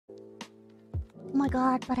Oh my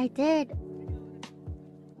god, but I did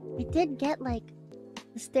get like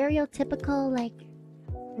the stereotypical like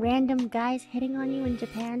random guys hitting on you in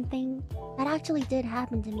Japan thing. That actually did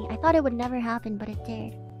happen to me. I thought it would never happen, but it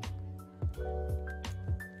did.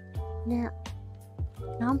 ね、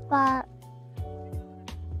ナンパ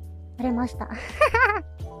されました。し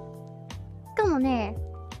かもね、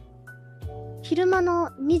昼間の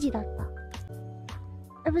2時だった。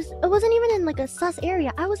It wasn't even in like a sus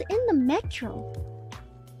area. I was in the metro.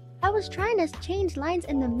 I was trying to change lines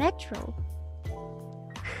in the metro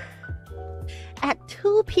at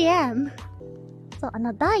 2 p.m. そう、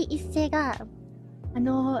第一声が、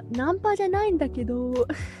ナンパじゃないんだけど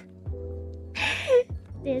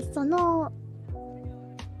で、その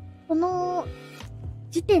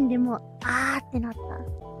時点でもう、あーってなった。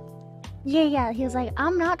Yeah, he was like,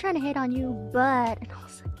 I'm not trying to hit on you, but... And I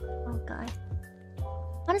was like, oh god.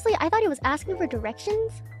 Honestly, I thought he was asking for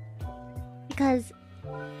directions. Because,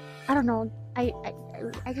 I don't know, I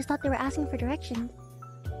just thought they were asking for directions.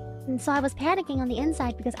 And so I was panicking on the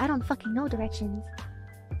inside because I don't fucking know directions.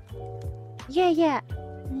 Yeah.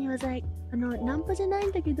 And he was like, ナンパじゃない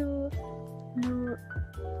んだけど、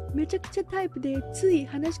めちゃくちゃタイプでつい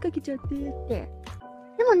話しかけちゃってって。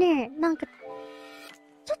でもね、なんか、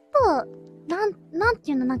ちょっと、なん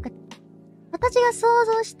ていうの、なんか、私が想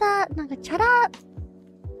像した、なんか、チャラ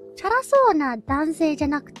そうな男性じゃ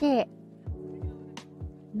なくて、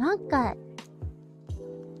なんか、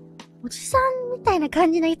おじさんみたいな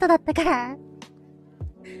感じの人だったから、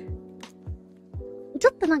ち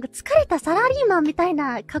ょっとなんか疲れたサラリーマンみたい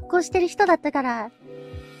な格好してる人だったから、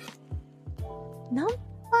ナン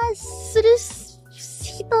パする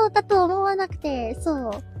人だと思わなくて、そ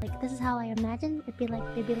う。Like, this is how I imagine. They'd be like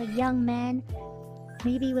young men,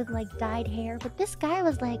 maybe with like dyed hair. But this guy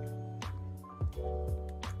was like,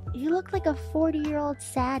 he looked like a 40-year-old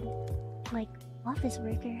sad, like, office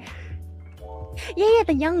worker. Yeah,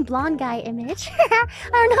 the young blonde guy image. I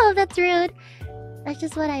don't know if that's rude. That's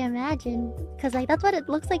just what I imagined. Because like, that's what it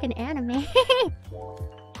looks like in anime.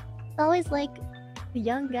 It's always like the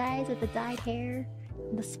young guys with the dyed hair.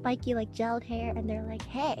 The spiky like gelled hair, and they're like,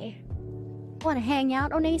 hey, wanna hang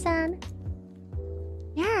out, One-san?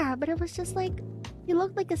 Yeah, but it was just like, he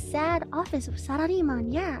looked like a sad office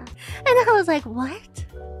salaryman, yeah. And I was like, what?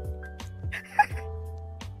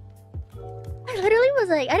 I literally was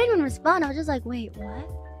like, I didn't even respond. I was just like, wait, what?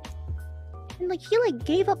 And like, he like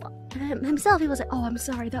gave up himself. He was like, oh, I'm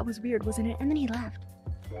sorry, that was weird, wasn't it? And then he left.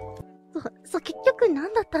 So 結局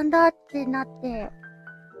何だったんだってなって、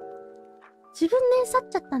自分で去っ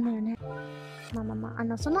ちゃったんだよね。ま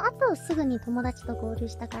あ、その後すぐに友達と合流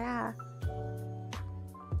したから、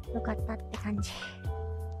よかったって感じ。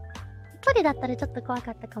一人だったらちょっと怖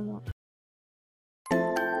かったかも。